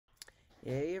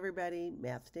Hey everybody,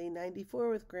 Math Day 94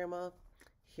 with Grandma.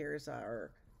 Here's our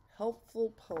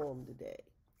helpful poem today.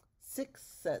 6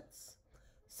 cents.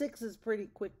 6 is pretty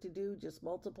quick to do, just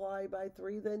multiply by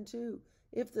 3 then 2.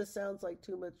 If this sounds like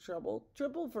too much trouble,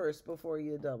 triple first before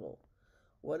you double.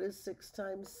 What is 6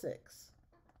 times 6?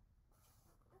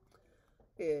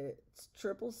 It's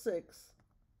triple 6,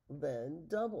 then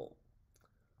double.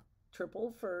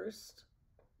 Triple first.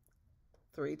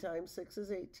 3 times 6 is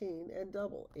 18, and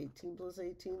double. 18 plus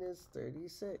 18 is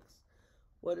 36.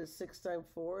 What is 6 times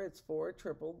 4? It's 4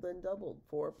 tripled, then doubled.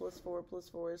 4 plus 4 plus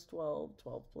 4 is 12.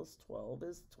 12 plus 12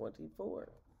 is 24.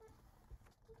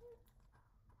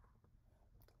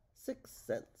 6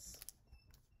 cents.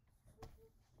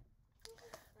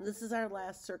 And this is our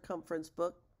last circumference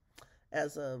book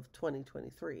as of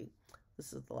 2023.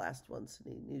 This is the last one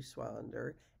Cindy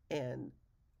Neuschwander and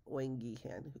Wayne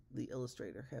Geehan, the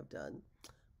illustrator, have done,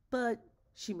 but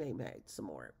she may make some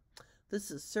more. This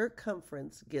is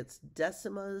Circumference Gets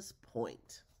Decima's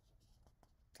Point.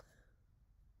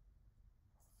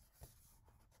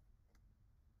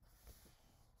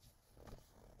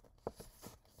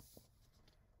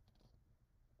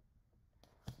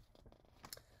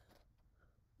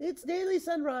 It's nearly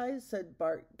sunrise, said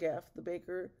Bart Gaff, the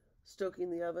baker, stoking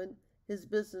the oven. His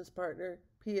business partner,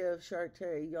 Pia of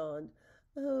Chartres, yawned.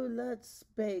 Oh, let's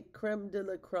bake creme de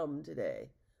la creme today.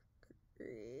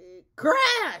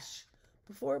 Crash!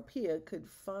 Before Pia could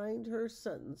find her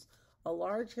sentence, a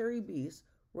large hairy beast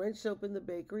wrenched open the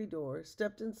bakery door,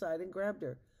 stepped inside, and grabbed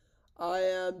her. I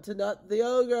am Tanut the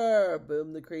Ogre,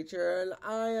 boomed the creature, and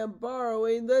I am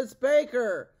borrowing this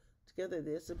baker. Together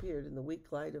they disappeared in the weak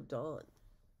light of dawn.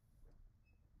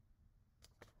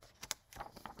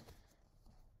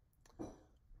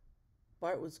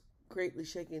 Bart was greatly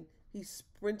shaken. He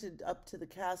sprinted up to the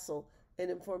castle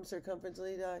and informed Circumference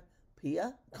Lady Di.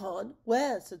 Pia? Gone?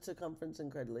 Where? Said Circumference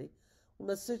incredulously. We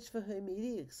must search for her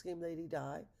immediately, exclaimed Lady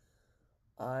Di.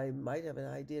 I might have an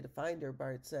idea to find her,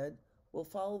 Bart said. We'll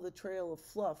follow the trail of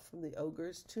fluff from the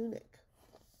ogre's tunic.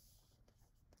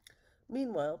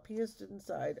 Meanwhile, Pia stood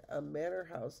inside a manor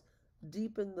house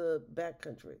deep in the back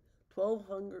country. 12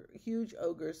 huge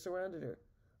ogres surrounded her.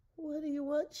 What do you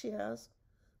want? She asked.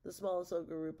 The smallest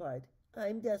ogre replied,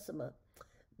 I'm Decima.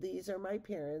 These are my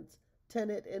parents,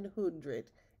 Tenet and Hundred,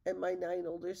 and my 9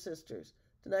 older sisters.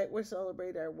 Tonight we're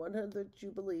celebrating our 100th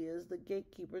jubilee as the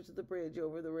gatekeepers of the bridge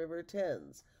over the River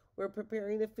Thames. We're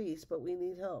preparing a feast, but we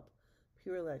need help.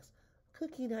 Pia relaxed.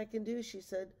 Cooking I can do, she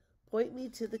said. Point me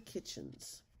to the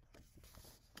kitchens.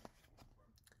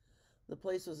 The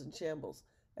place was in shambles.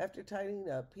 After tidying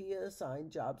up, Pia assigned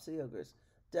jobs to the ogres.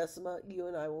 Decima, you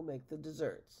and I will make the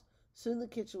desserts. Soon the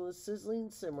kitchen was sizzling,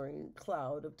 simmering,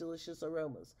 cloud of delicious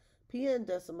aromas. Pia and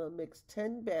Decima mixed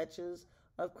 10 batches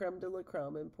of creme de la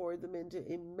creme and poured them into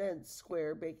immense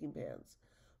square baking pans.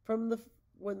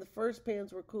 When the first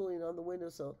pans were cooling on the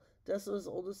windowsill, Decima's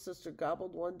oldest sister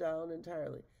gobbled one down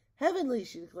entirely. Heavenly,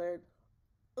 she declared.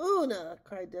 Una,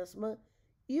 cried Decima,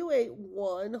 you ate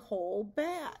one whole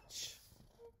batch.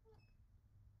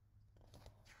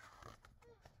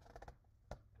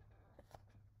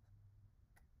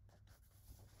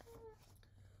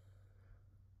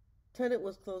 Tenet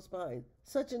was close behind.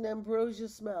 Such an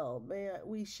ambrosious smell.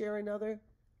 We share another?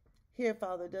 Here,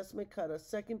 Father, Decima cut a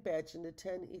second batch into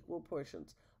 10 equal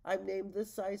portions. I've named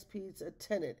this size piece a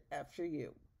Tenet after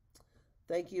you.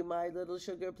 Thank you, my little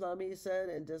sugar plum, he said,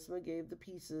 and Decima gave the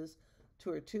pieces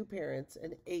to her 2 parents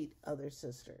and 8 other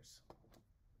sisters.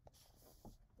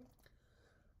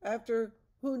 After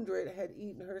Hundred had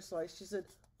eaten her slice, she said,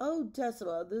 Oh,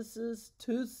 Decima, this is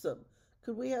toothsome.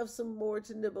 Could we have some more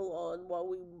to nibble on while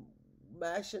we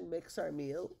mash and mix our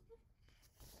meal?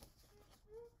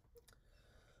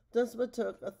 Decima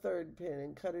took a third pin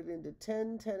and cut it into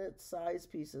 10 Tenet-sized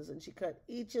pieces, and she cut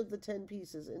each of the 10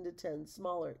 pieces into 10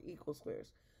 smaller equal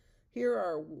squares. Here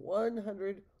are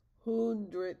 100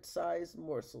 Hundred-sized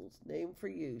morsels, named for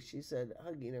you, she said,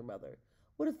 hugging her mother.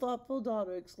 What a thoughtful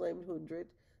daughter, exclaimed Hundred.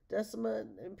 Decima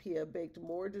and Pia baked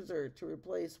more dessert to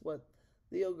replace what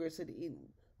the ogres had eaten.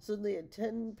 Soon they had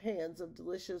 10 pans of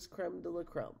delicious creme de la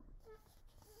creme.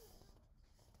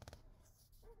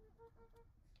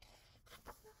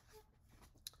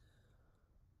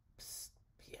 Psst,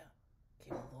 Pia,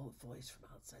 came a low voice from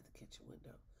outside the kitchen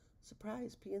window.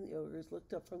 Surprised, Pia and the ogres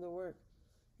looked up from their work.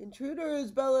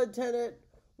 Intruders, bellowed Tenet,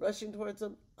 rushing towards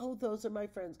them. Oh, those are my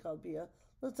friends, called Pia.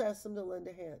 Let's ask them to lend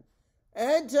a hand.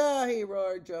 Enter, he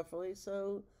roared joyfully.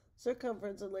 So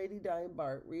Circumference and Lady Di and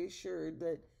Bart, reassured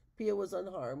that Pia was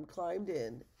unharmed, climbed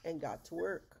in and got to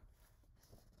work.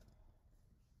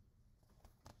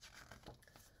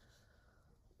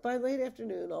 By late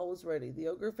afternoon, all was ready. The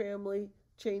Ogre family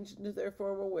changed into their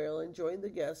formal wear and joined the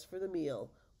guests for the meal,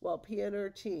 while Pia and her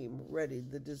team readied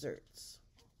the desserts.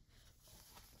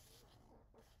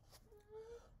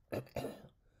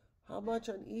 How much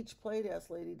on each plate?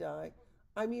 Asked Lady Di.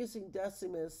 I'm using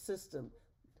Decima's system,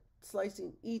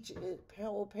 slicing each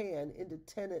whole pan into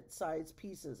tenet-sized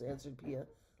pieces, answered Pia.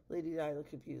 Lady Di looked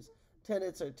confused.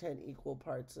 Tenets are 10 equal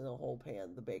parts in a whole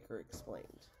pan, the baker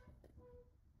explained.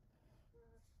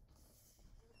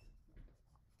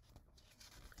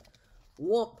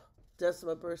 Whoop!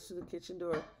 Decima burst through the kitchen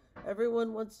door.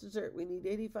 Everyone wants dessert. We need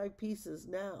 85 pieces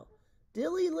now.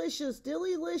 Dillylicious,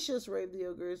 dillylicious, raved the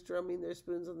ogres, drumming their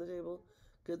spoons on the table.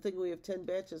 Good thing we have 10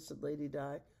 batches, said Lady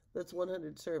Di. That's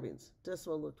 100 servings.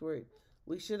 Decima looked worried.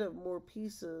 We should have more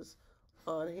pieces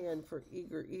on hand for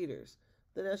eager eaters.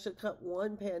 Then I should cut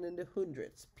one pan into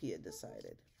hundreds, Pia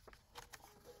decided.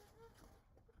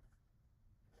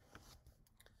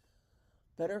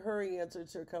 Better hurry, answered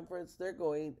Cumference. They're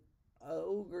going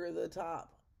Ogre the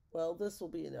top. Well, this will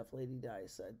be enough, Lady Di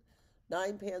said.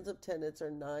 9 pans of tenets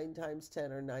are 9 times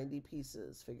 10 or 90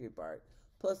 pieces, figured Bart,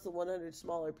 plus the 100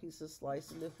 smaller pieces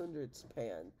sliced into hundreds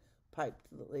pan, piped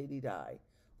the Lady Di.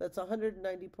 That's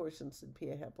 190 portions, said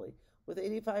Pia happily. With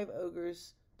 85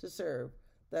 ogres to serve,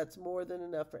 that's more than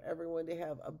enough for everyone to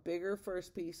have a bigger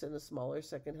first piece and a smaller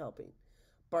second helping.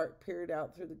 Bart peered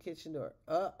out through the kitchen door.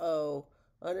 Uh-oh.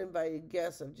 Uninvited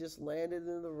guests have just landed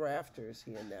in the rafters,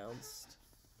 he announced.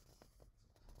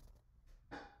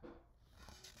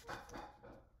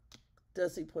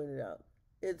 Dusty pointed out.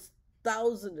 It's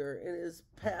Thousander and his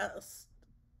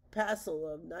passel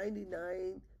of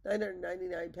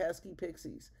 999 pesky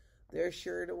pixies. They're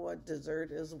sure to want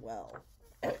dessert as well.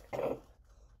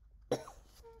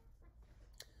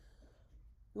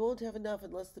 We won't have enough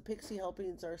unless the pixie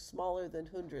helpings are smaller than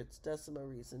hundreds, Decima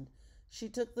reasoned. She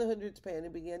took the hundreds pan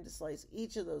and began to slice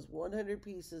each of those 100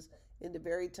 pieces into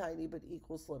very tiny but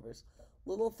equal slivers.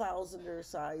 Little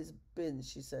Thousander-sized bins,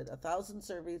 she said. 1,000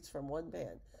 servings from one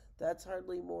pan. That's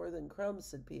hardly more than crumbs,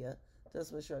 said Pia.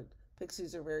 Decima shrugged.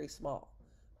 Pixies are very small.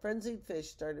 Frenzied fish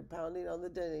started pounding on the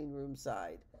dining room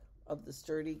side of the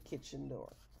sturdy kitchen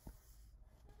door.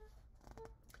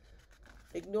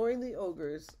 Ignoring the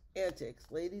ogre's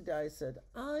antics, Lady Di said,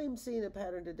 I'm seeing a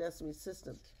pattern to Decima's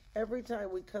system. Every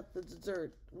time we cut the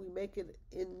dessert, we make it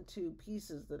into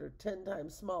pieces that are 10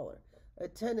 times smaller. A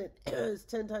tenet is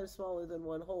 10 times smaller than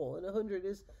one whole, and 100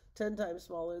 is 10 times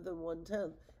smaller than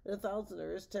 1/10, and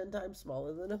 1,000er is 10 times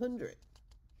smaller than 100.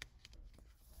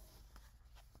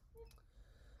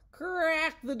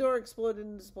 Crack! The door exploded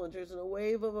into splinters, and a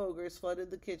wave of ogres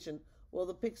flooded the kitchen, while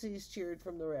the pixies cheered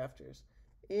from the rafters.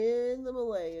 In the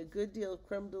melee, a good deal of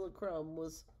creme de la creme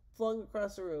was flung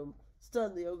across the room.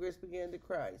 Stunned, the ogres began to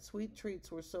cry. Sweet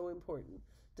treats were so important.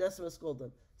 Decima scolded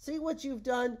them. See what you've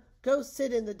done? Go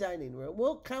sit in the dining room.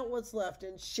 We'll count what's left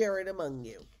and share it among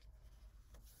you.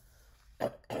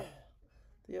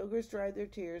 The ogres dried their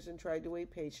tears and tried to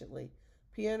wait patiently.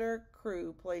 Pia and her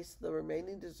crew placed the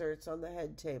remaining desserts on the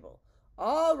head table.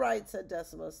 All right, said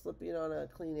Decima, slipping on a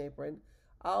clean apron.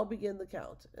 I'll begin the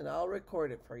count, and I'll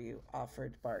record it for you,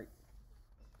 offered Bart.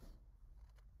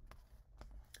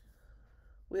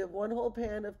 We have one whole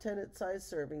pan of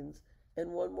tenet-sized servings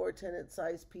and one more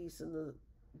tenet-sized piece in the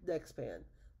next pan.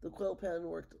 The quill pen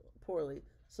worked poorly,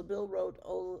 so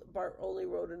Bart only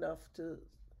wrote enough to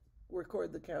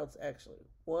record the counts actually.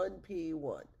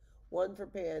 1P1. 1 for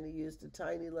pan, he used a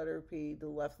tiny letter P. To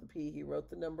the left of the P, he wrote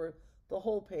the number, the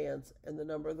whole pans, and the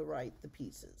number of the right, the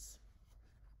pieces.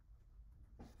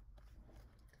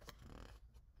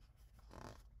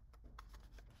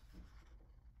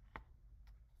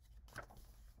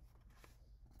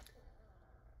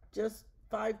 Just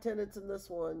 5 tenets in this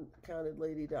one, counted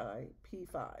Lady Di.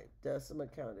 P5, Decima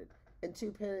counted. And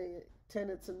 2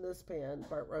 tenets in this pan,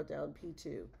 Bart wrote down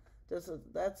P2.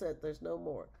 That's it, there's no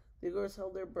more. The ogres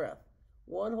held their breath.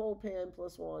 1 whole pan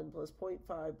plus 1 plus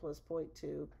 0.5 plus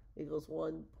 0.2 equals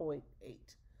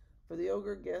 1.8. For the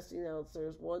ogre guest announced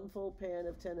there's 1 full pan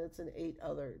of tenets and 8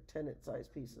 other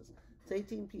tenet-sized pieces. It's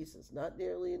 18 pieces, not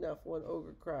nearly enough, one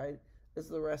ogre cried as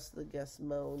the rest of the guests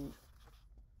moaned.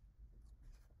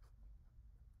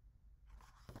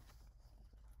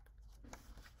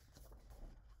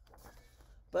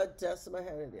 But Decima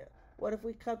had an idea. What if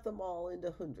we cut them all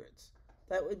into hundreds?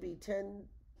 That would be 10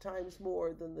 times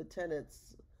more than the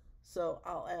tenets, so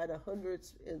I'll add a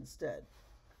hundreds instead.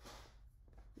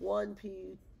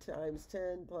 1p times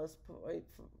 10 plus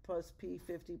p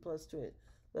 50 plus 20.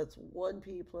 That's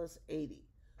 1p plus 80.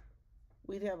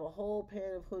 We'd have a whole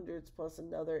pan of hundreds plus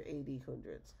another 80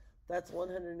 hundreds. That's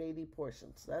 180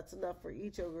 portions. That's enough for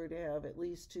each ogre to have at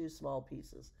least 2 small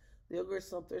pieces. The ogres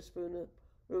slumped their spoon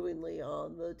approvingly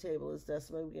on the table as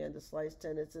Decima began to slice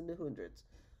tenants into hundreds.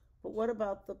 But what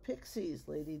about the pixies?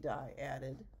 Lady Di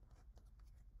added.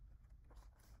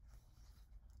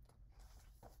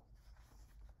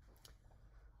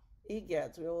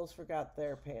 Egads, we almost forgot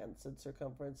their pan, said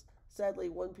Cumference. Sadly,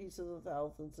 1 piece of the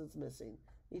thousands is missing.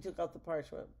 He took out the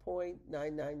parchment.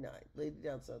 .999. Lady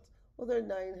Downstairs. Well, they're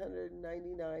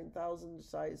 999,000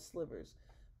 sized slivers.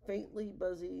 Faintly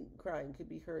buzzy crying could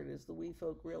be heard as the wee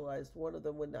folk realized one of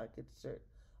them would not get dessert.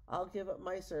 I'll give up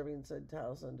my serving, said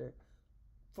Towsander.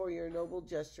 For your noble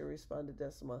gesture, responded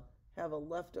Decima. Have a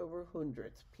leftover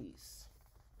 100th piece.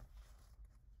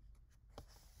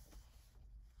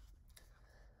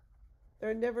 There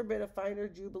had never been a finer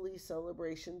jubilee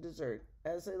celebration dessert.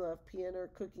 As they left, Pia and her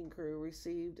cooking crew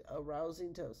received a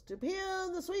rousing toast. To Pia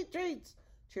and the sweet treats!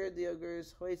 Cheered the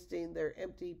ogres, hoisting their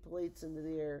empty plates into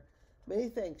the air. Many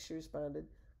thanks, she responded.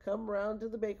 Come round to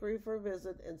the bakery for a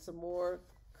visit and some more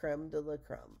creme de la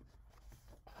creme.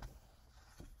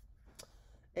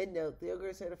 And note, the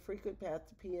ogres had a frequent path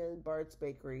to Pia and Bart's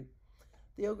bakery.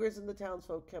 The ogres and the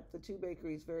townsfolk kept the 2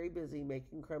 bakeries very busy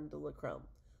making creme de la creme.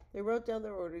 They wrote down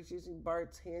their orders using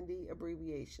Bart's handy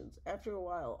abbreviations. After a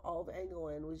while, all of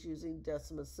Angleland was using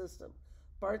Decima's system.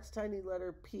 Bart's tiny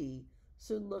letter P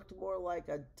soon looked more like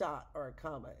a dot or a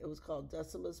comma. It was called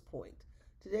Decima's point.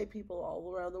 Today, people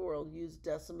all around the world use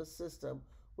Decima's system,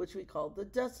 which we call the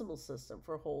decimal system,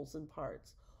 for wholes and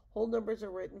parts. Whole numbers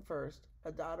are written first.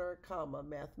 A dot or a comma,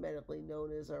 mathematically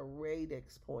known as a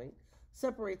radix point,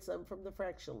 separates them from the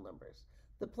fractional numbers.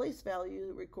 The place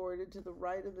value recorded to the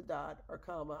right of the dot or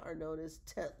comma are known as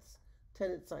tenths,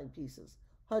 tenant sign pieces,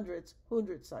 hundredths,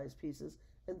 hundred size pieces,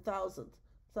 and thousandths,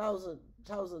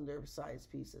 thousander size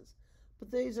pieces.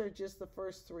 But these are just the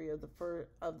first 3 of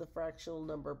the fractional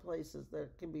number places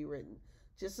that can be written.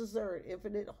 Just as there are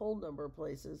infinite whole number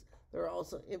places, there are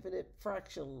also infinite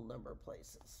fractional number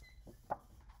places.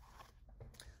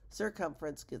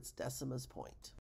 Cumference gets Decima's point.